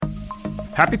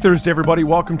Happy Thursday, everybody.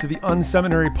 Welcome to the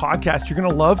unSeminary podcast. You're going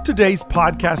to love today's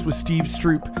podcast with Steve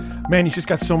Stroope. Man, he's just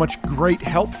got so much great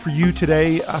help for you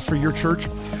today for your church.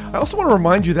 I also want to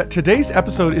remind you that today's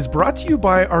episode is brought to you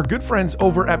by our good friends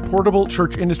over at Portable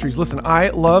Church Industries. Listen,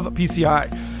 I love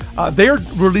PCI. They are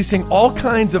releasing all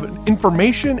kinds of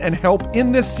information and help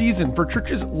in this season for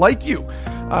churches like you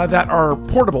that are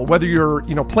portable. Whether you're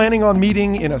planning on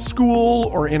meeting in a school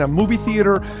or in a movie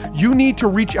theater, you need to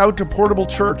reach out to Portable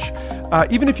Church.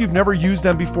 Even if you've never used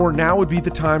them before, now would be the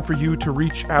time for you to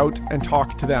reach out and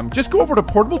talk to them. Just go over to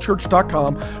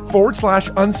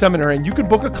portablechurch.com/unseminary and you can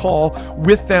book a call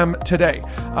with them today.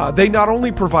 They not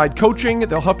only provide coaching,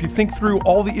 they'll help you think through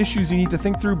all the issues you need to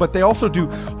think through, but they also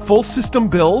do full system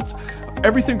builds.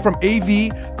 Everything from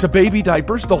AV to baby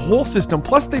diapers, the whole system.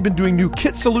 Plus, they've been doing new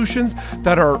kit solutions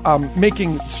that are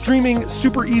making streaming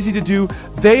super easy to do.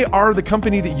 They are the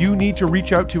company that you need to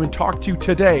reach out to and talk to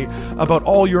today about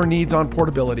all your needs on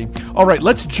portability. All right,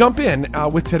 let's jump in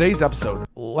with today's episode.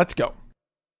 Let's go.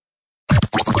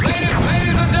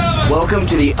 Welcome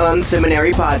to the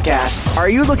unSeminary podcast. Are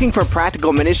you looking for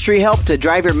practical ministry help to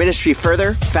drive your ministry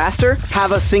further, faster?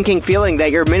 Have a sinking feeling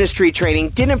that your ministry training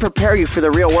didn't prepare you for the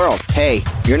real world? Hey,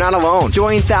 you're not alone.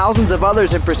 Join thousands of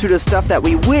others in pursuit of stuff that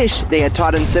we wish they had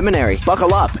taught in seminary.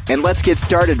 Buckle up and let's get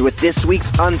started with this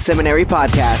week's unSeminary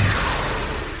podcast.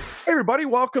 Hey everybody,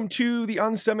 welcome to the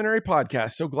unSeminary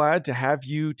podcast. So glad to have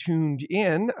you tuned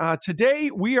in.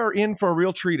 Today we are in for a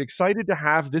real treat. Excited to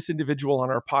have this individual on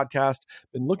our podcast.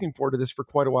 Been looking forward to this for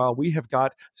quite a while. We have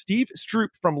got Steve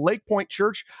Stroope from Lake Pointe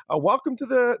Church. Welcome to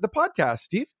the podcast,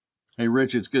 Steve. Hey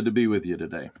Rich, it's good to be with you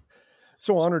today.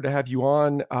 So honored to have you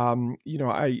on.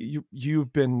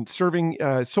 You've been serving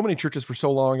so many churches for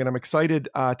so long, and I'm excited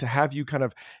to have you kind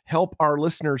of help our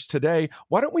listeners today.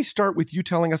 Why don't we start with you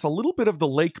telling us a little bit of the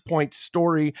Lake Pointe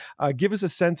story? Give us a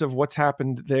sense of what's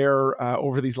happened there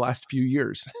over these last few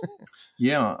years.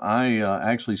 Yeah, I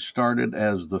actually started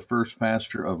as the first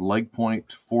pastor of Lake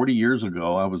Pointe 40 years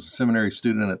ago. I was a seminary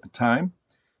student at the time,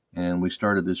 and we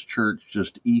started this church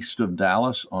just east of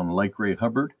Dallas on Lake Ray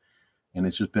Hubbard. And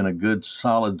it's just been a good,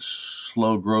 solid,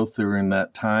 slow growth during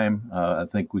that time. I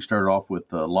think we started off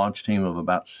with a launch team of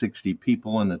about 60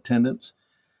 people in attendance.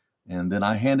 And then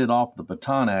I handed off the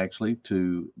baton, actually,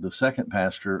 to the second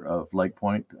pastor of Lake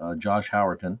Pointe, Josh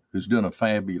Howerton, who's doing a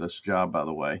fabulous job, by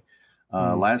the way,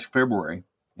 last February.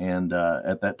 And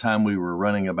at that time, we were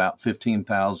running about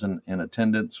 15,000 in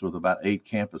attendance with about 8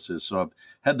 campuses. So I've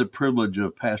had the privilege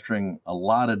of pastoring a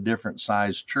lot of different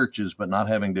sized churches, but not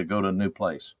having to go to a new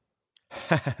place.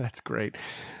 That's great.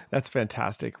 That's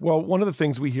fantastic. Well, one of the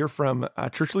things we hear from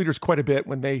church leaders quite a bit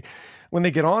when they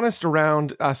get honest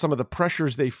around some of the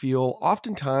pressures they feel,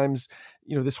 oftentimes,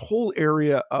 this whole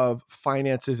area of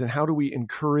finances and how do we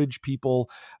encourage people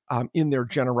in their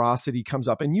generosity comes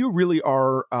up. And you really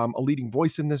are a leading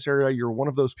voice in this area. You're one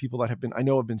of those people that have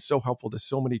been so helpful to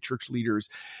so many church leaders.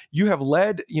 You have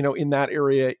led, in that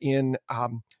area in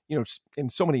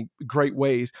so many great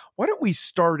ways. Why don't we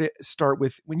start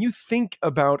with, when you think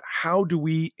about how do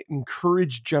we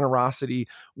encourage generosity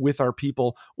with our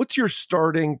people, what's your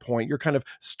starting point, your kind of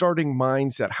starting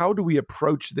mindset? How do we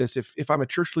approach this if I'm a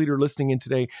church leader listening in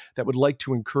today that would like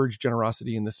to encourage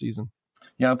generosity in this season?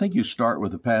 Yeah, I think you start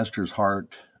with the pastor's heart.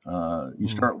 You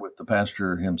start with the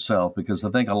pastor himself, because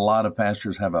I think a lot of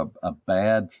pastors have a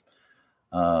bad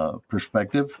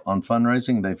perspective on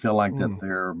fundraising. They feel like that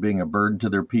they're being a burden to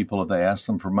their people. If they ask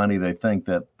them for money, they think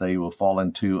that they will fall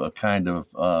into a kind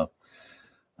of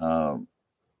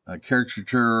a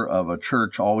caricature of a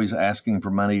church always asking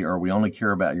for money, or we only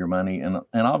care about your money. And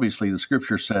obviously the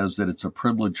scripture says that it's a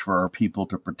privilege for our people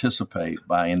to participate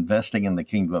by investing in the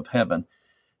kingdom of heaven,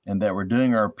 and that we're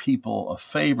doing our people a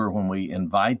favor when we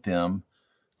invite them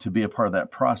to be a part of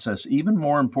that process. Even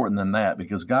more important than that,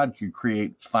 because God could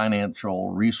create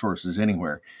financial resources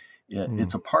anywhere.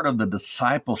 It's a part of the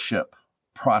discipleship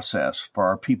process for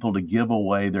our people to give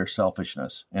away their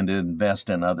selfishness and to invest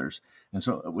in others. And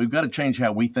so we've got to change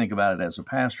how we think about it as a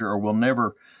pastor, or we'll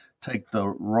never take the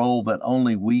role that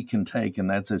only we can take, and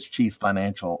that's as chief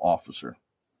financial officer.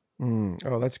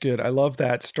 Oh, that's good. I love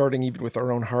that, starting even with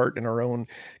our own heart and our own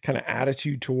kind of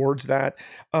attitude towards that.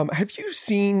 Have you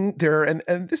seen there,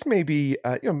 and this may be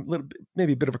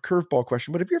maybe a bit of a curveball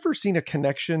question, but have you ever seen a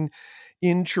connection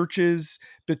in churches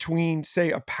between, say,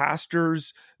 a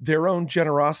pastor's, their own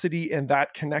generosity and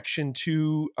that connection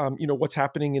to what's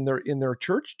happening in their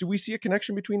church? Do we see a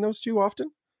connection between those two often?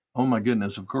 Oh my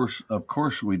goodness, of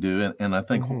course we do. And I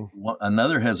think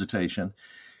another hesitation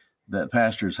that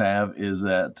pastors have is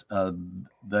that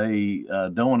they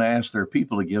don't want to ask their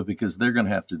people to give because they're going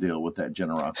to have to deal with that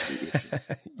generosity issue.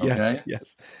 Okay.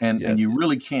 Yes. And you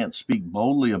really can't speak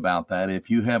boldly about that if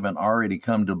you haven't already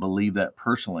come to believe that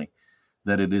personally,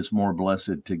 that it is more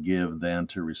blessed to give than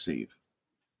to receive.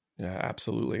 Yeah,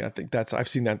 absolutely. I think I've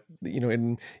seen that,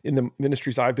 in the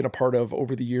ministries I've been a part of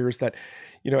over the years, that,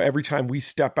 every time we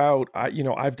step out,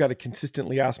 I've got to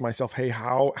consistently ask myself, hey,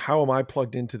 how am I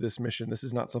plugged into this mission? This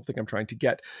is not something I'm trying to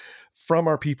get from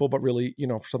our people, but really,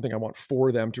 something I want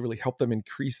for them to really help them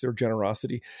increase their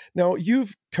generosity. Now,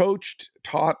 you've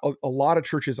taught a lot of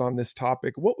churches on this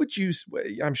topic.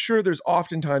 I'm sure there's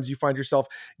oftentimes you find yourself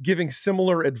giving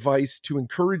similar advice to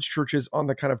encourage churches on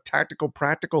the kind of tactical,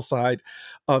 practical side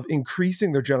of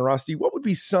increasing their generosity. What would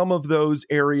be some of those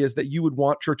areas that you would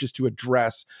want churches to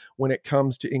address when it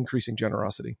comes to increasing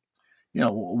generosity?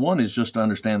 One is just to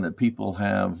understand that people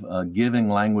have giving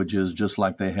languages just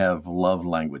like they have love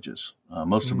languages.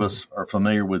 Most of us are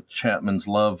familiar with Chapman's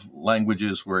love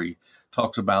languages, where he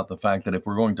talks about the fact that if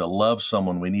we're going to love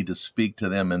someone, we need to speak to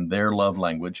them in their love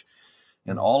language.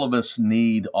 And all of us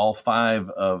need all 5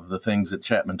 of the things that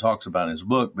Chapman talks about in his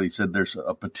book. But he said there's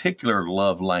a particular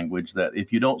love language that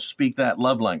if you don't speak that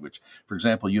love language, for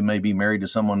example, you may be married to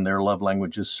someone, their love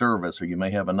language is service, or you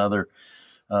may have another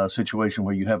situation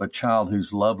where you have a child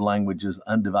whose love language is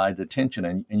undivided attention.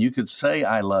 And you could say,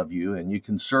 I love you, and you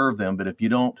can serve them. But if you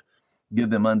don't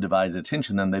give them undivided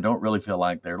attention, then they don't really feel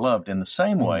like they're loved. In the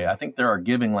same way, I think there are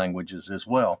giving languages as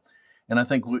well. And I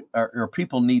think our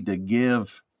people need to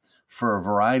give for a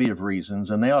variety of reasons,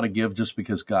 and they ought to give just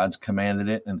because God's commanded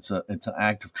it, and it's an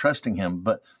act of trusting him.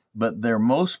 But they're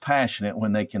most passionate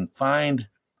when they can find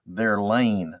their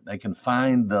lane. They can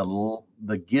find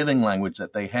the giving language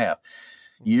that they have.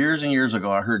 Years and years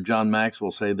ago, I heard John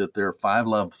Maxwell say that there are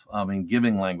 5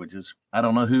 giving languages. I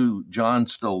don't know who John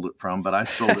stole it from, but I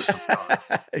stole it from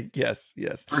John. Yes.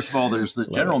 First of all, there's the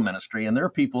general ministry, and there are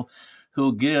people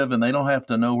who'll give, and they don't have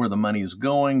to know where the money is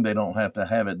going. They don't have to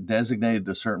have it designated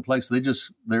to a certain place.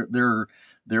 They're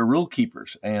rule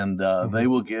keepers, and they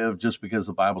will give just because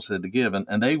the Bible said to give,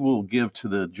 and they will give to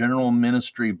the general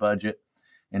ministry budget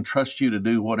and trust you to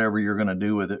do whatever you're going to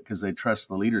do with it because they trust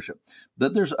the leadership.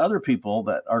 But there's other people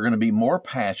that are going to be more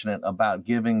passionate about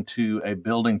giving to a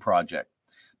building project.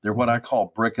 They're what I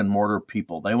call brick and mortar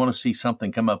people. They want to see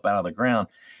something come up out of the ground,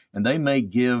 and they may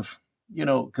give,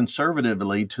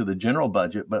 conservatively to the general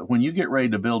budget. But when you get ready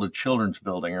to build a children's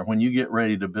building, or when you get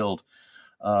ready to build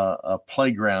a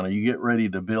playground, or you get ready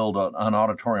to build an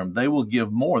auditorium, they will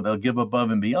give more. They'll give above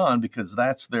and beyond because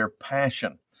that's their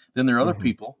passion. Then there are other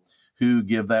people who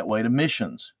give that way to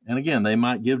missions. And again, they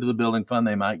might give to the building fund,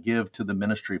 they might give to the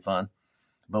ministry fund.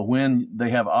 But when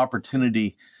they have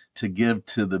opportunity to give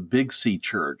to the Big C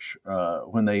church,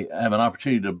 when they have an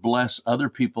opportunity to bless other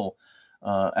people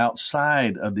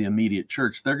outside of the immediate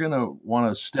church, they're going to want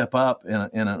to step up in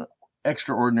an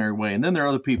extraordinary way. And then there are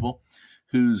other people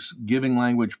whose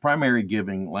primary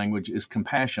giving language is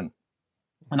compassion.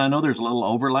 And I know there's a little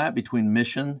overlap between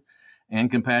mission and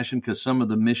compassion because some of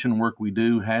the mission work we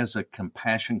do has a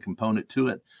compassion component to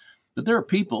it. But there are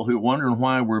people who are wondering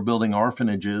why we're building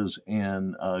orphanages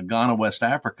in Ghana, West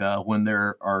Africa, when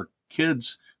there are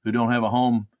kids who don't have a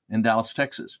home in Dallas,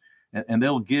 Texas. And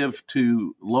they'll give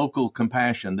to local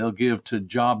compassion. They'll give to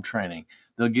job training.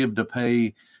 They'll give to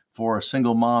pay for a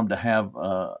single mom to have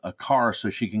a car so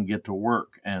she can get to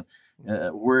work. And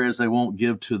whereas they won't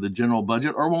give to the general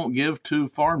budget or won't give to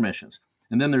foreign missions.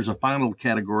 And then there's a final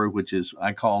category, which is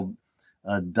I call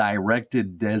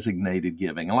directed designated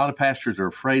giving. A lot of pastors are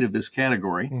afraid of this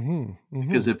category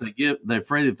because they're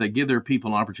afraid if they give their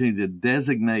people an opportunity to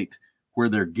designate where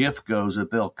their gift goes, that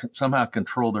they'll somehow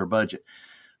control their budget.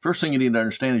 First thing you need to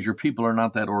understand is your people are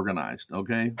not that organized,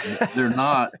 okay? They're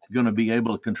not going to be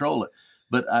able to control it.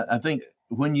 But I think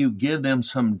when you give them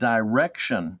some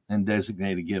direction in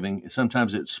designated giving,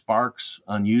 sometimes it sparks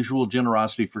unusual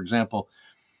generosity. For example,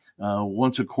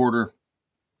 once a quarter,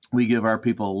 we give our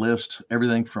people a list,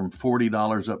 everything from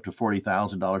 $40 up to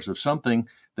 $40,000 of something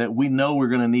that we know we're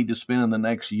going to need to spend in the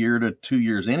next year to 2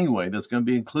 years anyway, that's going to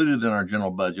be included in our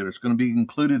general budget. It's going to be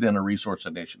included in a resource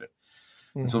initiative.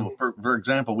 So, for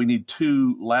example, we need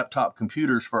 2 laptop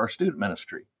computers for our student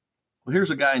ministry. Well,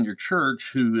 here's a guy in your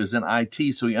church who is in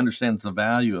IT, so he understands the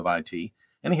value of IT,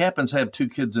 and he happens to have 2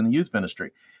 kids in the youth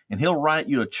ministry. And he'll write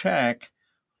you a check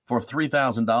for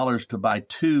 $3,000 to buy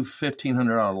 2 $1,500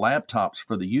 laptops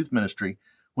for the youth ministry,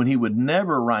 when he would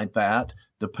never write that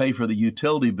to pay for the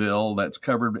utility bill that's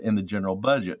covered in the general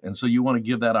budget. And so you want to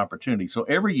give that opportunity. So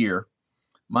every year,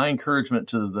 my encouragement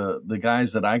to the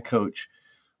guys that I coach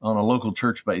on a local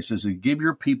church basis is give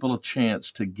your people a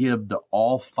chance to give to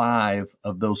all 5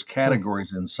 of those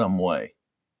categories in some way.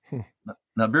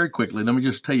 Now, very quickly, let me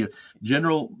just tell you,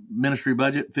 general ministry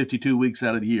budget, 52 weeks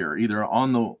out of the year, either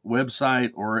on the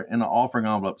website or in an offering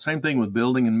envelope. Same thing with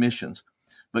building and missions.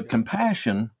 But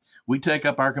compassion, we take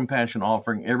up our compassion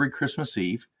offering every Christmas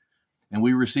Eve, and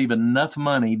we receive enough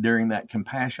money during that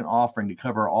compassion offering to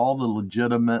cover all the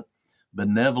legitimate,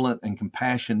 benevolent, and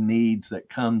compassion needs that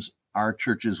comes our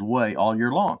church's way all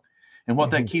year long. And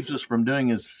what that keeps us from doing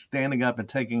is standing up and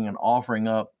taking an offering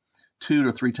up 2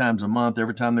 to 3 times a month.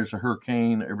 Every time there's a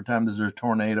hurricane, every time there's a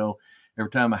tornado,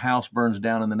 every time a house burns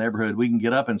down in the neighborhood, we can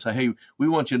get up and say, hey, we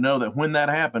want you to know that when that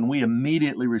happened, we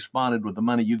immediately responded with the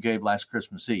money you gave last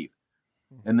Christmas Eve.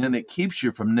 And then it keeps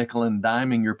you from nickel and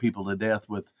diming your people to death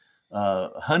with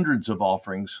hundreds of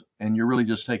offerings, and you're really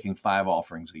just taking 5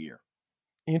 offerings a year.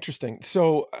 Interesting.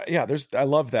 So I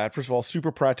love that. First of all,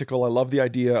 super practical. I love the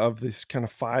idea of this kind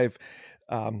of 5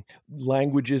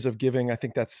 languages of giving. I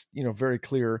think that's, very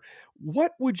clear.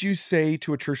 What would you say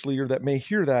to a church leader that may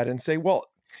hear that and say, well,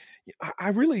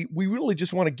 we really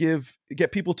just want to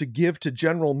get people to give to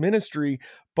general ministry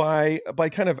by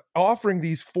kind of offering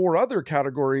these 4 other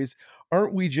categories?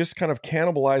 Aren't we just kind of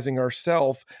cannibalizing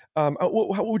ourselves?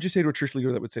 What would you say to a church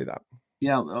leader that would say that?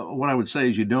 Yeah, what I would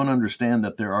say is you don't understand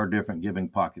that there are different giving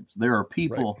pockets. There are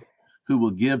people who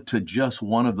will give to just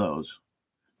one of those.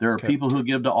 There are people who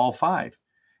give to all 5.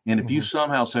 And if you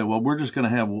somehow say, well, we're just going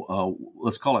to have,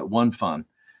 let's call it one fund,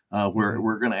 where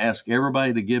we're going to ask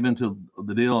everybody to give into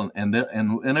the deal. And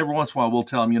every once in a while we'll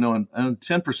tell them, and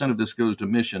 10% of this goes to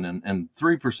mission and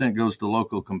 3% goes to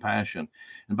local compassion.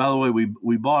 And by the way,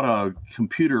 we bought a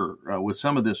computer with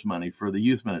some of this money for the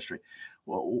youth ministry.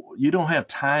 Well, you don't have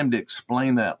time to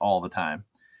explain that all the time.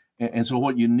 And so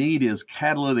what you need is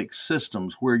catalytic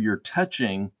systems where you're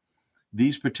touching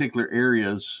these particular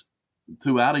areas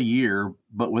throughout a year,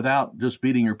 but without just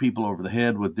beating your people over the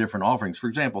head with different offerings. For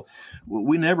example,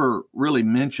 we never really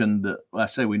mentioned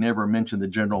the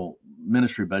general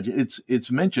ministry budget. It's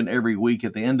mentioned every week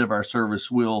at the end of our service.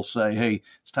 We'll say, hey,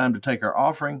 it's time to take our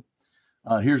offering.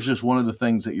 Here's just one of the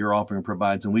things that your offering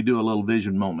provides. And we do a little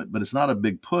vision moment, but it's not a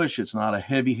big push. It's not a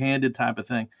heavy-handed type of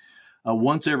thing.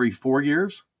 Once every 4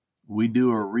 years, we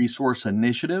do a resource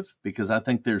initiative because I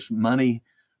think there's money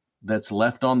that's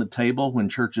left on the table when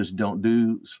churches don't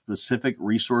do specific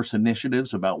resource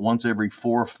initiatives about once every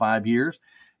 4 or 5 years.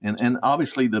 And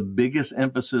obviously the biggest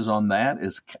emphasis on that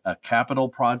is a capital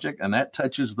project, and that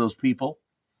touches those people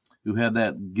who have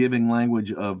that giving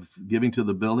language of giving to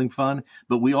the building fund.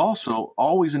 But we also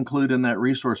always include in that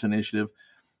resource initiative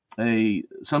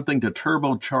something to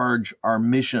turbocharge our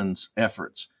missions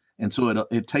efforts. And so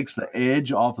it takes the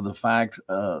edge off of the fact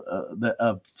that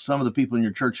of some of the people in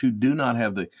your church who do not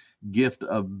have the gift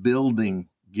of building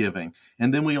giving.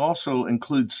 And then we also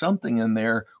include something in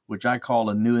there, which I call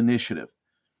a new initiative.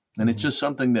 And it's just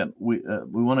something that we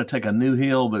want to take a new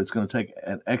hill, but it's going to take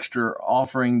an extra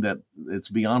offering that it's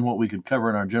beyond what we could cover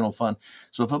in our general fund.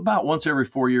 So if about once every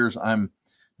 4 years, I'm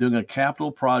doing a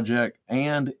capital project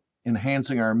and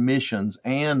enhancing our missions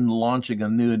and launching a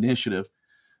new initiative,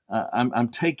 I'm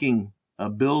taking a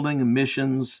building,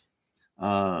 missions,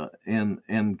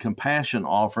 and compassion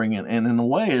offering, and in a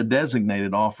way, a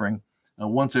designated offering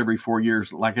once every 4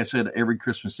 years. Like I said, every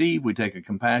Christmas Eve, we take a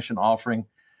compassion offering.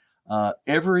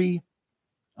 Every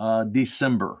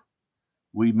December,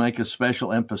 we make a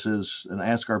special emphasis and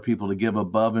ask our people to give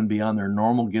above and beyond their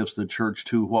normal gifts to the church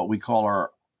to what we call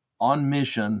our on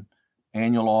mission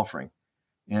annual offering.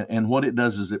 And what it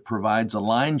does is it provides a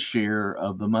lion's share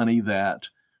of the money that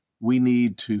we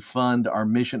need to fund our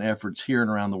mission efforts here and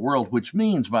around the world, which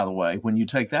means, by the way, when you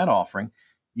take that offering,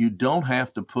 you don't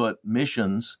have to put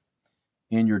missions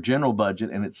in your general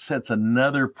budget, and it sets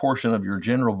another portion of your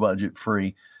general budget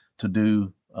free to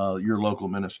do your local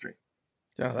ministry.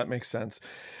 Yeah, that makes sense.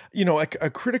 A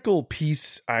critical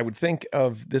piece I would think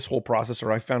of this whole process,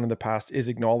 or I found in the past, is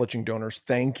acknowledging donors,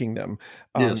 thanking them,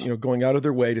 Yes. Going out of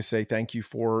their way to say thank you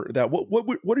for that.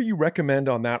 What do you recommend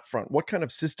on that front? What kind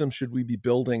of system should we be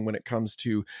building when it comes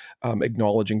to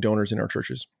acknowledging donors in our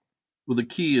churches? Well, the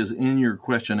key is in your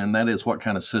question, and that is what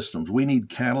kind of systems. We need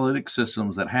catalytic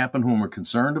systems that happen when we're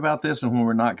concerned about this and when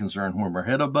we're not concerned, when we're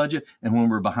ahead of budget and when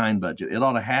we're behind budget. It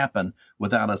ought to happen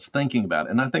without us thinking about it.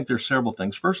 And I think there's several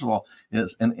things. First of all,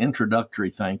 is an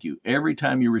introductory thank you. Every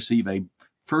time you receive a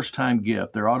first-time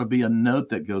gift, there ought to be a note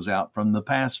that goes out from the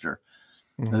pastor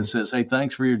that says, hey,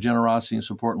 thanks for your generosity and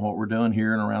support in what we're doing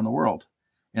here and around the world.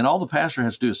 And all the pastor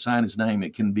has to do is sign his name.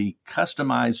 It can be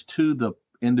customized to the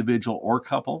individual or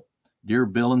couple. Dear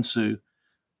Bill and Sue,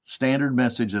 standard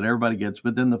message that everybody gets,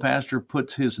 but then the pastor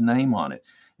puts his name on it.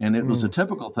 And it was a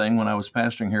typical thing when I was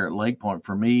pastoring here at Lake Pointe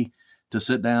for me to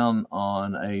sit down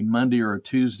on a Monday or a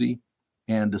Tuesday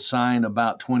and to sign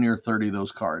about 20 or 30 of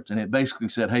those cards. And it basically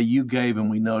said, hey, you gave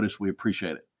and we noticed, we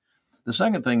appreciate it. The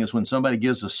second thing is when somebody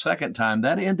gives a second time,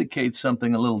 that indicates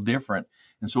something a little different.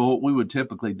 And so what we would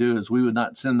typically do is we would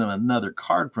not send them another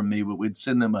card from me, but we'd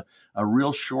send them a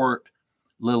real short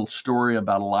little story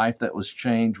about a life that was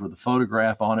changed with a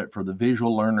photograph on it for the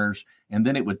visual learners. And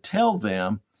then it would tell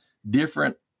them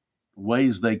different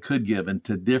ways they could give and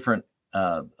to different,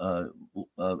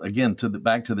 again,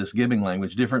 back to this giving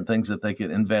language, different things that they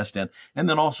could invest in. And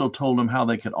then also told them how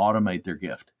they could automate their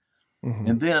gift. Mm-hmm.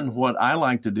 And then what I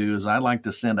like to do is I like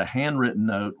to send a handwritten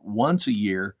note once a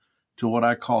year to what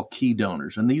I call key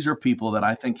donors. And these are people that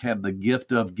I think have the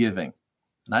gift of giving.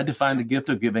 And I define the gift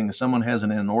of giving as someone has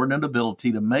an inordinate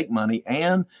ability to make money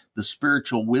and the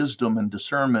spiritual wisdom and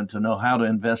discernment to know how to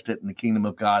invest it in the kingdom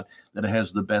of God, that it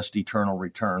has the best eternal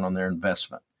return on their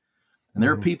investment. And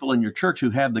there are people in your church who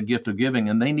have the gift of giving,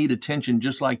 and they need attention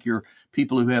just like your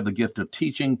people who have the gift of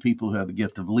teaching, people who have the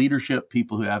gift of leadership,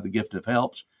 people who have the gift of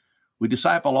helps. We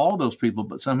disciple all those people,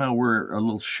 but somehow we're a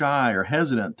little shy or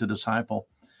hesitant to disciple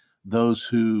those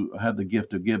who have the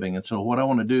gift of giving. And so what I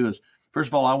want to do is, first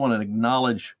of all, I want to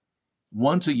acknowledge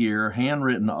once a year,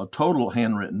 a total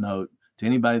handwritten note to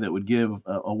anybody that would give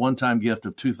a one-time gift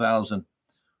of $2,000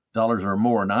 or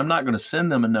more. Now, I'm not going to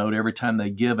send them a note every time they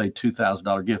give a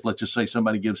 $2,000 gift. Let's just say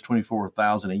somebody gives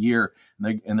 $24,000 a year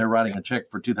and they're writing a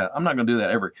check for $2,000. I'm not going to do that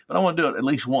ever, but I want to do it at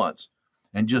least once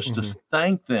and just to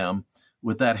thank them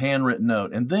with that handwritten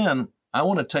note. And then I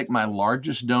want to take my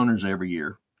largest donors every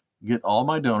year, get all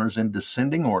my donors in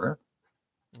descending order,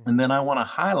 and then I want to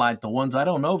highlight the ones I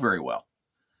don't know very well.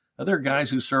 Now, there are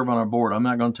guys who serve on our board. I'm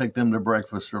not going to take them to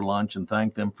breakfast or lunch and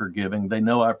thank them for giving. They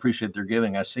know I appreciate their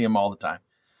giving. I see them all the time.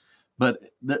 But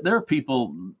there are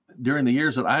people during the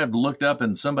years that I have looked up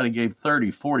and somebody gave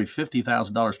 $30,000, $40,000,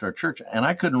 $50,000 to our church, and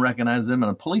I couldn't recognize them in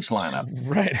a police lineup.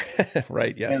 Right,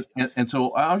 right, yes. And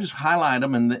so I'll just highlight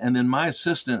them, and then my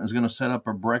assistant is going to set up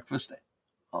a breakfast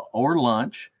or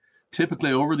lunch.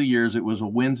 Typically over the years, it was a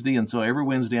Wednesday, and so every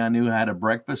Wednesday I knew I had a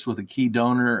breakfast with a key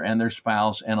donor and their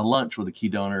spouse and a lunch with a key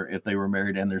donor if they were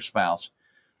married and their spouse.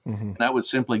 And I would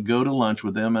simply go to lunch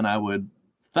with them, and I would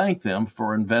thank them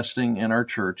for investing in our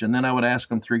church. And then I would ask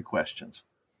them 3 questions.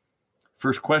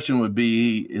 First question would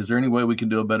be, is there any way we can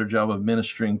do a better job of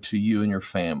ministering to you and your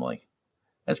family?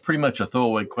 That's pretty much a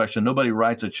throwaway question. Nobody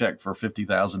writes a check for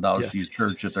 $50,000 to your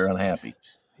church if they're unhappy.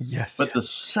 Yes. But the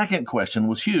second question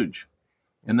was huge.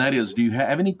 And that is, do you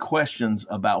have any questions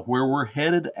about where we're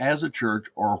headed as a church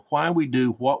or why we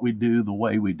do what we do the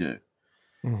way we do?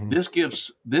 This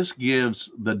gives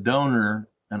the donor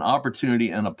an opportunity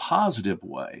in a positive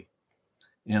way,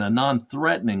 in a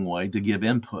non-threatening way, to give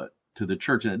input to the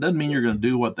church. And it doesn't mean you're going to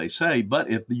do what they say, but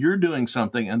if you're doing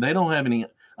something and they don't have any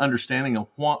understanding of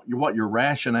what your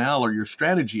rationale or your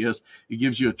strategy is, it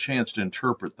gives you a chance to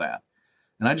interpret that.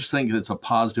 And I just think it's a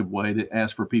positive way to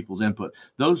ask for people's input.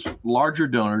 Those larger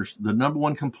donors, the number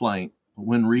one complaint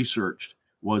when researched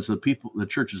was the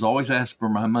churches always ask for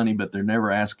my money, but they're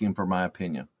never asking for my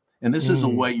opinion. And this is a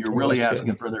way you're really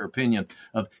asking for their opinion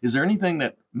of, is there anything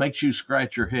that makes you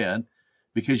scratch your head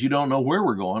because you don't know where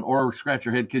we're going, or scratch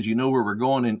your head because you know where we're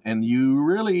going and you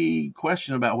really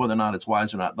question about whether or not it's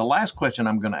wise or not? The last question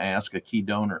I'm going to ask a key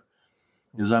donor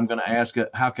is I'm going to ask,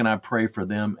 how can I pray for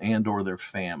them and or their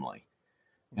family?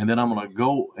 And then I'm going to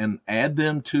go and add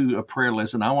them to a prayer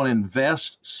list. And I want to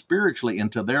invest spiritually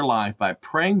into their life by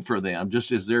praying for them,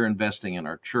 just as they're investing in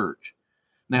our church.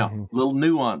 Now, little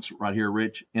nuance right here,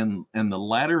 Rich. In the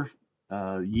latter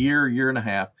year and a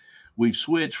half, we've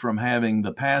switched from having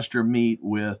the pastor meet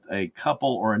with a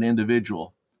couple or an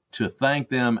individual to thank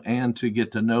them and to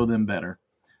get to know them better,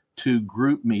 to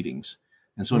group meetings.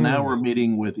 And so now we're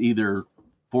meeting with either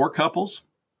 4 couples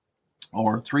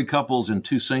or 3 couples and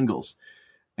 2 singles.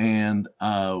 And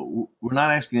we're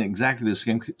not asking exactly the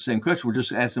same question. We're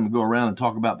just asking them to go around and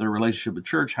talk about their relationship with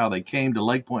church, how they came to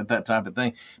Lake Pointe, that type of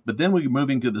thing. But then we're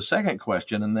moving to the second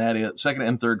question, and that is second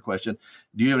and third question.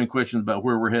 Do you have any questions about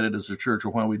where we're headed as a church, or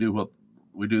why we do what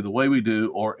we do the way we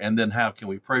do, and then how can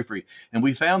we pray for you? And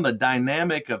we found the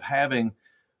dynamic of having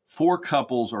 4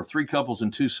 couples or 3 couples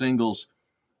and 2 singles.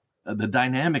 The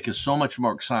dynamic is so much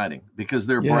more exciting because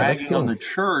they're bragging on the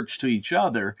church to each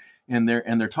other. And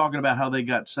they're talking about how they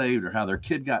got saved or how their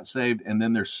kid got saved. And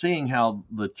then they're seeing how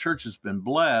the church has been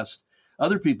blessed.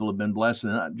 Other people have been blessed,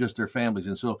 and not just their families.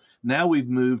 And so now we've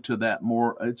moved to that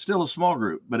more, it's still a small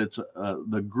group, but it's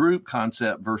the group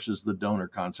concept versus the donor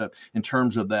concept in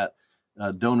terms of that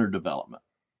donor development.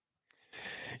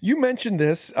 You mentioned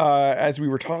this as we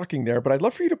were talking there, but I'd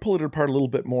love for you to pull it apart a little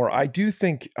bit more. I do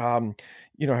think,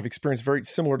 I've experienced very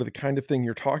similar to the kind of thing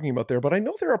you're talking about there, but I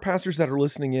know there are pastors that are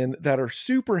listening in that are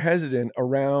super hesitant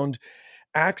around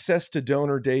access to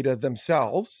donor data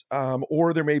themselves,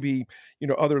 or there may be,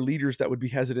 other leaders that would be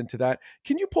hesitant to that.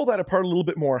 Can you pull that apart a little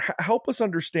bit more? Help us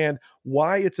understand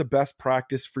why it's a best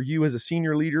practice for you as a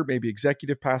senior leader, maybe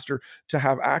executive pastor, to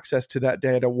have access to that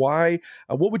data. Why?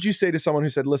 What would you say to someone who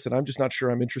said, "Listen, I'm just not sure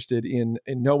I'm interested in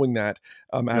knowing that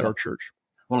at our church"?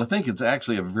 Well, I think it's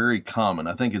actually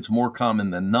I think it's more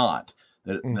common than not.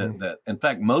 That in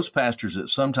fact, most pastors at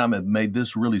some time have made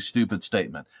this really stupid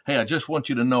statement. Hey, I just want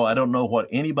you to know, I don't know what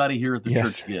anybody here at the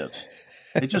church gives.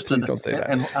 It just Please don't say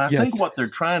that. And I think what they're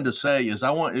trying to say is,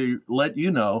 I want to let you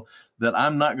know that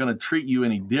I'm not going to treat you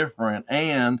any different,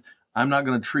 and I'm not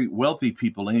going to treat wealthy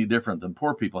people any different than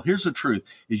poor people. Here's the truth,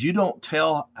 is you don't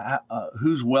tell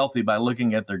who's wealthy by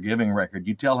looking at their giving record.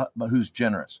 You tell who's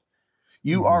generous.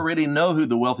 You already know who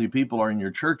the wealthy people are in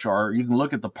your church are. You can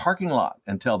look at the parking lot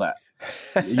and tell that.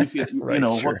 You can,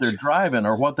 what they're driving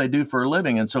or what they do for a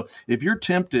living. And so if you're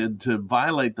tempted to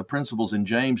violate the principles in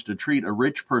James to treat a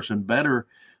rich person better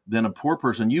than a poor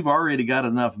person, you've already got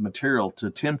enough material to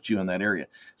tempt you in that area.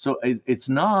 So it's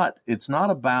not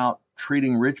about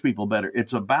treating rich people better.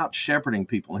 It's about shepherding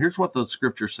people. Here's what the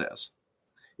scripture says.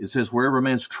 It says, wherever a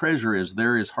man's treasure is,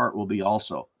 there his heart will be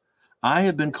also. I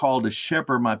have been called to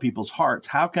shepherd my people's hearts.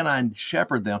 How can I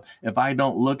shepherd them if I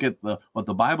don't look at what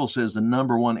the Bible says, the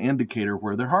number one indicator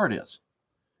where their heart is?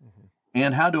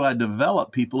 And how do I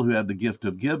develop people who have the gift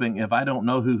of giving if I don't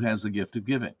know who has the gift of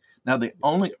giving? Now, the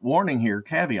only warning here,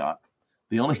 caveat,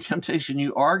 the only temptation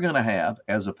you are going to have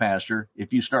as a pastor,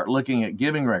 if you start looking at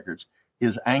giving records,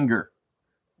 is anger.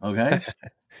 Okay?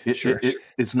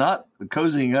 It's not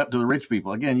cozying up to the rich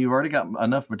people. Again, you've already got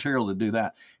enough material to do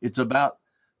that. It's about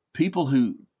people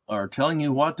who are telling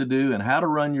you what to do and how to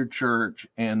run your church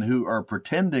and who are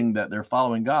pretending that they're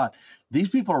following God. These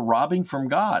people are robbing from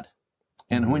God.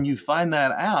 And when you find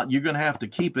that out, you're going to have to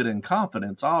keep it in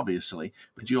confidence, obviously,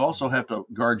 but you also have to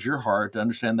guard your heart to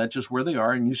understand that's just where they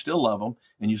are, and you still love them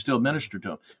and you still minister to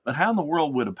them. But how in the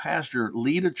world would a pastor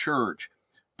lead a church,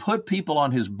 put people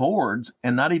on his boards,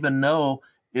 and not even know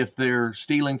if they're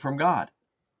stealing from God?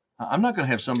 I'm not going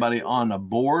to have somebody on a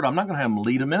board. I'm not going to have them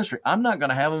lead a ministry. I'm not going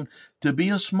to have them to be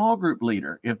a small group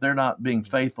leader if they're not being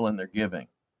faithful in their giving,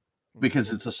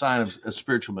 because it's a sign of a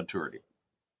spiritual maturity.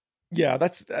 Yeah, I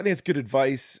think it's good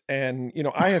advice. And,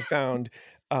 I have found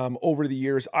over the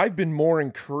years, I've been more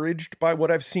encouraged by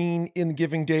what I've seen in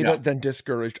giving data than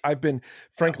discouraged. I've been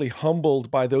frankly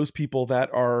humbled by those people that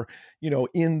are,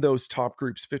 in those top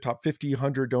groups, top 50,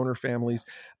 100 donor families.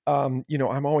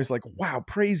 I'm always like, wow,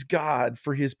 praise God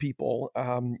for his people.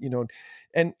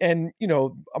 And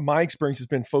my experience has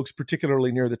been folks,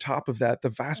 particularly near the top of that, the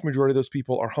vast majority of those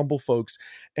people are humble folks,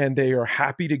 and they are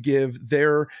happy to give.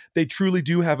 They truly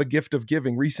do have a gift of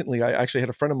giving. Recently, I actually had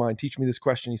a friend of mine teach me this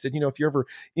question. He said, if you're ever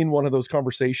in one of those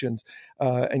conversations,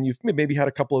 and you've maybe had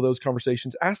a couple of those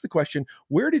conversations, ask the question,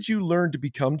 where did you learn to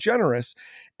become generous?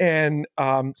 And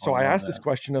so I asked this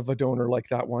question of a donor like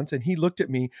that once, and he looked at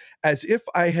me as if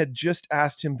I had just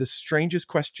asked him the strangest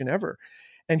question ever.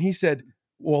 And he said,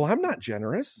 well, I'm not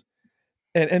generous.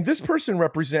 And this person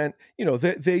represent,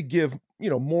 they give,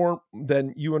 more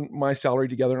than you and my salary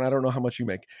together. And I don't know how much you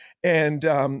make. And,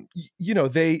 and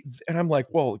I'm like,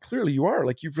 well, clearly you are,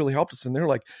 like, you've really helped us. And they're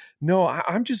like, no,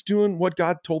 I'm just doing what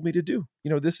God told me to do.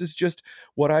 This is just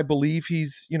what I believe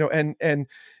he's,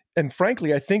 and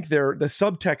frankly, I think the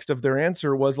subtext of their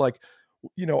answer was like,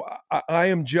 I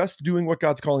am just doing what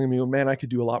God's calling me. Man, I could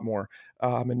do a lot more.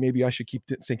 And maybe I should keep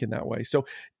thinking that way. So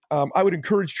I would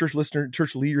encourage church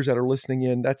leaders that are listening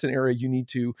in. That's an area you need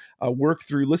to work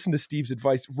through. Listen to Steve's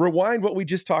advice. Rewind what we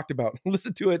just talked about.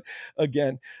 Listen to it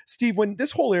again. Steve, when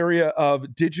this whole area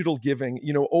of digital giving,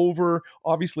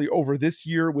 obviously over this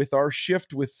year with our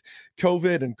shift with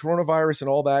COVID and coronavirus and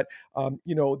all that,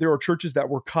 there are churches that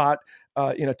were caught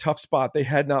in a tough spot. They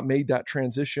had not made that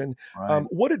transition. Right.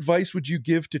 What advice would you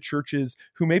give to churches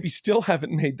who maybe still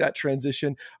haven't made that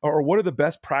transition, or what are the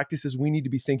best practices we need to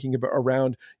be thinking about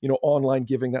around, online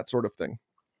giving, that sort of thing?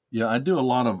 Yeah, I do a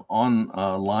lot of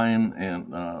online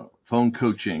and phone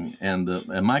coaching, and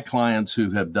my clients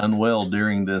who have done well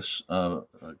during this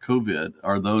COVID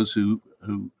are those who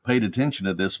paid attention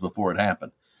to this before it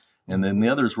happened. And then the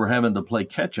others were having to play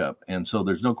catch up. And so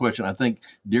there's no question. I think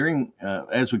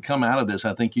as we come out of this,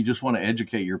 I think you just want to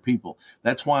educate your people.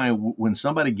 That's why when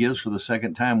somebody gives for the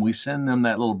second time, we send them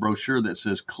that little brochure that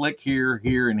says, click here,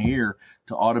 here, and here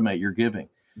to automate your giving.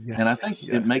 And I think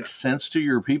it makes sense to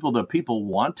your people that people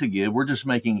want to give. We're just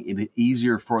making it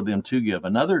easier for them to give.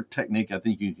 Another technique I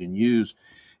think you can use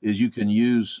is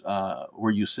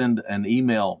where you send an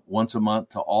email once a month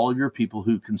to all of your people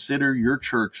who consider your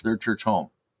church their church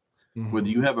home. Mm-hmm. Whether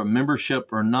you have a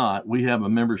membership or not, we have a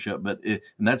membership, and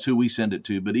that's who we send it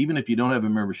to. But even if you don't have a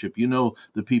membership,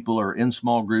 the people are in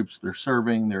small groups, they're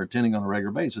serving, they're attending on a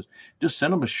regular basis. Just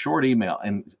send them a short email,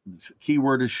 and the key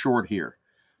word is short here.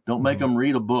 Don't make them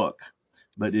read a book,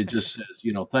 but it just says,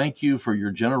 thank you for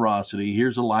your generosity.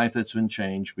 Here's a life that's been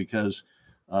changed because,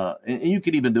 and you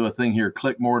could even do a thing here,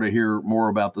 click more to hear more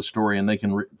about the story. And they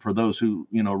can, for those who,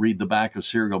 read the back of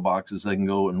cereal boxes, they can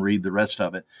go and read the rest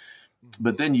of it.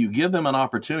 But then you give them an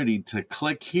opportunity to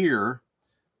click here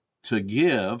to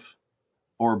give,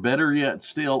 or better yet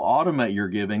still, automate your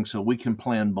giving so we can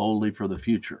plan boldly for the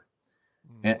future.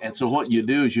 And so what you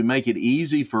do is you make it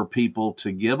easy for people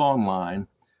to give online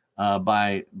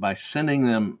by sending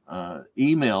them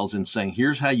emails and saying,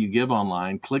 here's how you give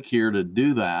online, click here to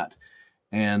do that.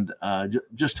 And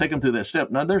just take them through that step.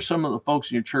 Now, there's some of the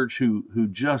folks in your church who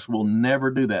just will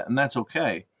never do that, and that's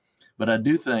okay. But I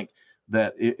do think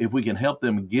that if we can help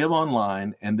them give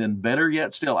online, and then better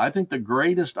yet still, I think the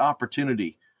greatest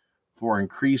opportunity for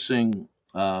increasing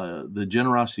the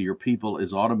generosity of your people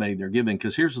is automating their giving.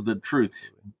 Because here's the truth.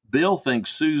 Bill thinks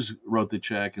Sue's wrote the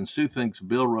check, and Sue thinks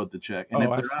Bill wrote the check. And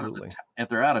if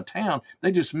they're out of town,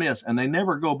 they just miss, and they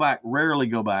rarely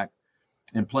go back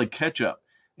and play catch up.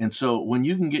 And so when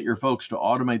you can get your folks to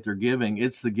automate their giving,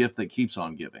 it's the gift that keeps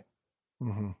on giving.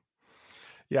 Mm-hmm.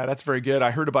 Yeah, that's very good.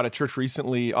 I heard about a church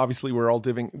recently. Obviously, we're all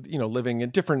living in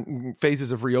different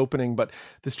phases of reopening, but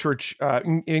this church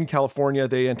in California,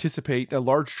 a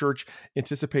large church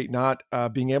anticipate not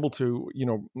being able to,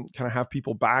 kind of have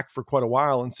people back for quite a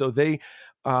while. And so they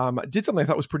did something I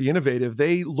thought was pretty innovative.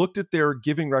 They looked at their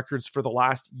giving records for the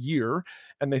last year,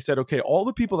 and they said, okay, all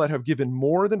the people that have given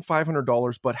more than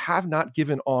 $500 but have not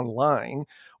given online,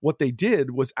 what they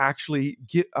did was actually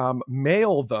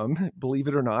mail them, believe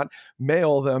it or not,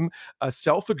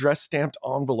 self-addressed stamped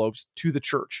envelopes to the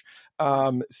church,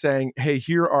 saying, hey,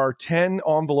 here are 10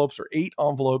 envelopes or 8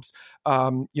 envelopes.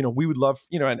 We would love,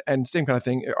 and same kind of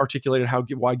thing, articulated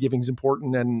why giving is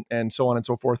important and so on and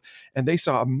so forth. And they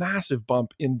saw a massive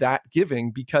bump in that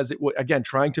giving because it was, again,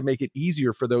 trying to make it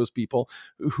easier for those people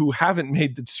who haven't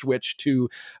made the switch to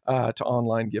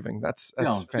online giving. That's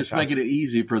fantastic. Just making it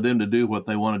easy for them to do what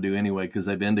they want to do anyway, because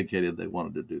they've indicated they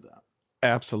wanted to do that.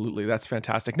 Absolutely. That's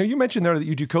fantastic. Now, you mentioned there that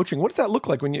you do coaching. What does that look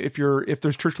like if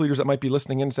there's church leaders that might be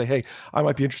listening in and say, hey, I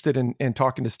might be interested in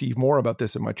talking to Steve more about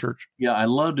this in my church? Yeah, I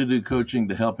love to do coaching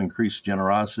to help increase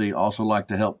generosity. Also like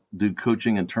to help do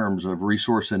coaching in terms of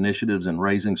resource initiatives and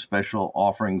raising special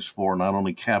offerings for not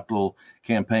only capital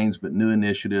campaigns, but new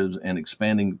initiatives and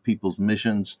expanding people's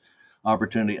missions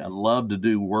opportunity. I love to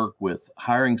do work with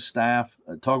hiring staff.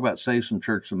 Talk about save some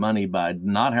church some money by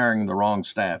not hiring the wrong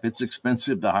staff. It's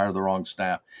expensive to hire the wrong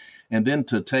staff. And then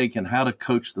to take and how to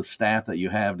coach the staff that you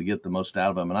have to get the most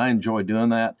out of them. And I enjoy doing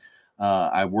that.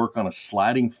 I work on a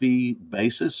sliding fee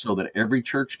basis so that every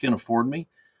church can afford me.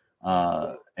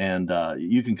 And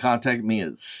you can contact me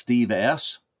at Steve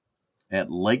S. at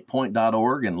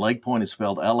lakepointe.org. And Lake Pointe is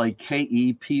spelled Lakepointe.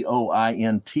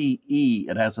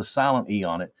 It has a silent E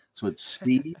on it. So it's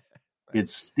Steve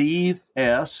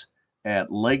S. at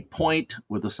lakepointe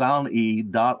with a silent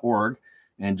E.org,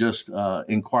 and just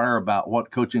inquire about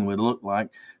what coaching would look like.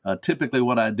 Typically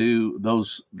what I do,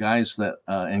 those guys that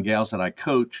and gals that I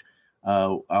coach,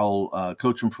 I'll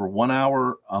coach them for 1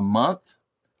 hour a month,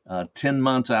 10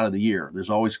 months out of the year.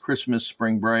 There's always Christmas,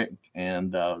 spring break,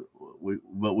 and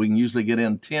but we can usually get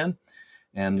in 10.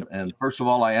 And first of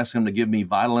all, I ask them to give me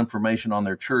vital information on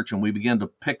their church, and we begin to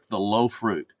pick the low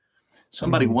fruit.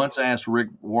 Somebody once asked Rick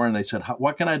Warren, they said,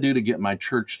 what can I do to get my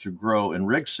church to grow? And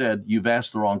Rick said, you've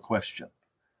asked the wrong question.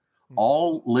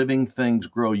 All living things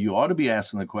grow. You ought to be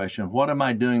asking the question, what am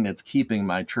I doing that's keeping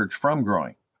my church from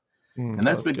growing? And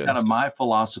that's been kind of my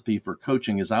philosophy for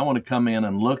coaching, is I want to come in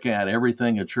and look at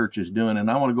everything a church is doing,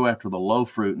 and I want to go after the low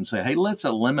fruit and say, hey, let's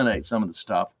eliminate some of the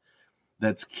stuff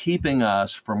that's keeping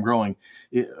us from growing.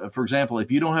 For example,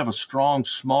 if you don't have a strong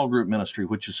small group ministry,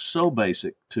 which is so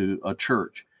basic to a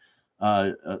church,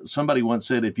 somebody once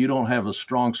said, if you don't have a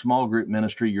strong small group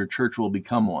ministry, your church will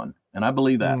become one. And I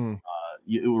believe that.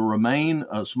 It will remain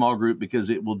a small group because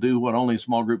it will do what only a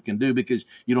small group can do, because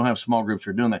you don't have small groups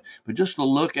that are doing that. But just to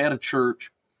look at a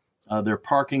church, their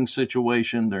parking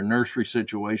situation, their nursery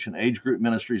situation, age group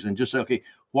ministries, and just say, okay,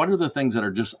 what are the things that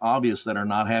are just obvious that are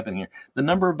not happening here? The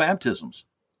number of baptisms.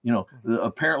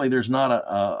 Apparently there's not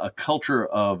a culture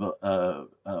of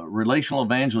relational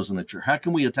evangelism in the church. How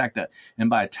can we attack that? And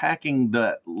by attacking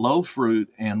that low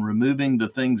fruit and removing the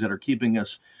things that are keeping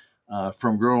us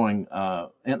from growing,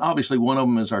 and obviously one of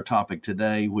them is our topic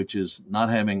today, which is not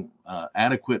having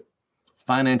adequate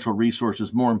financial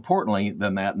resources. More importantly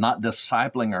than that, not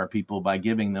discipling our people by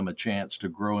giving them a chance to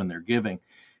grow in their giving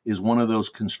is one of those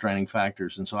constraining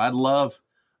factors. And so I love,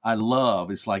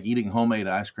 it's like eating homemade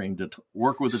ice cream, to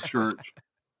work with the church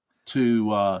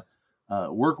to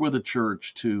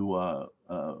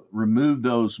remove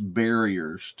those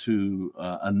barriers to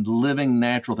a living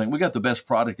natural thing. We got the best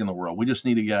product in the world. We just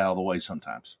need to get out of the way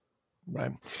sometimes.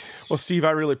 Right. Well, Steve, I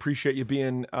really appreciate you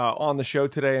being on the show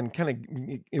today and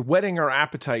kind of whetting our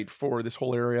appetite for this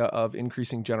whole area of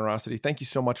increasing generosity. Thank you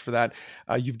so much for that.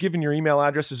 You've given your email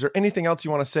address. Is there anything else you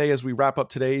want to say as we wrap up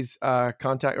today's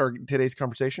today's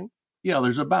conversation? Yeah,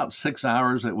 there's about 6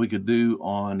 hours that we could do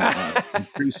on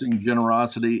increasing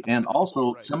generosity, and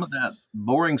also some of that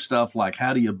boring stuff like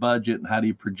how do you budget and how do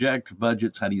you project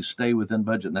budgets, how do you stay within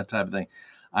budget and that type of thing.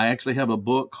 I actually have a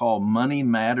book called Money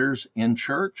Matters in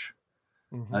Church.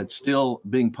 Mm-hmm. It's still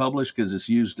being published because it's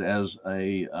used as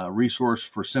a resource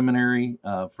for seminary,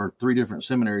 for 3 different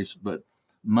seminaries. But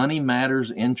Money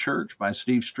Matters in Church by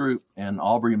Steve Stroope and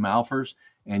Aubrey Malfers.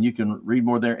 And you can read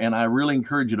more there. And I really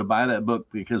encourage you to buy that book,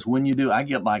 because when you do, I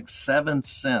get like 7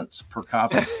 cents per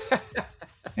copy.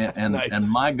 And nice. And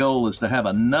my goal is to have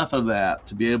enough of that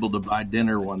to be able to buy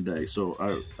dinner one day. So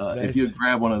nice. If you'd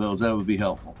grab one of those, that would be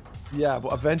helpful. Yeah,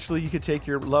 well, eventually you could take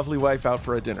your lovely wife out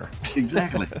for a dinner.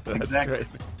 Exactly. Exactly. Great.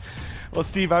 Well,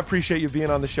 Steve, I appreciate you being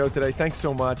on the show today. Thanks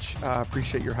so much. I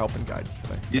appreciate your help and guidance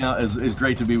today. Yeah, it's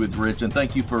great to be with Rich, and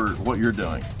thank you for what you're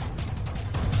doing.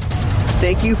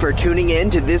 Thank you for tuning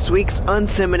in to this week's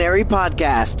unSeminary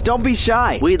podcast. Don't be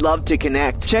shy. We'd love to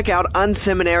connect. Check out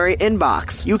unSeminary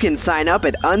Inbox. You can sign up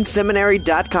at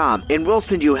unSeminary.com, and we'll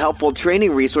send you helpful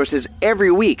training resources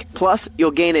every week. Plus,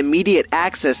 you'll gain immediate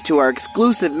access to our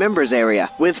exclusive members area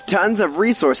with tons of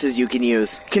resources you can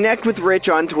use. Connect with Rich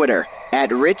on Twitter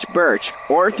 @RichBirch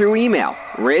or through email,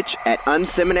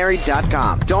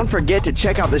 rich@unseminary.com. Don't forget to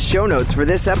check out the show notes for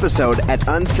this episode at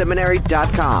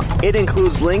unseminary.com. It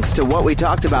includes links to what we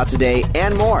talked about today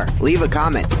and more. Leave a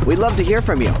comment. We'd love to hear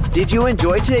from you. Did you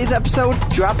enjoy today's episode?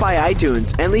 Drop by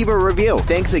iTunes and leave a review.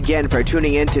 Thanks again for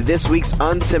tuning in to this week's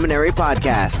unSeminary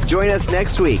podcast. Join us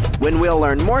next week when we'll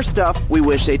learn more stuff we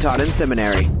wish they taught in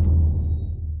seminary.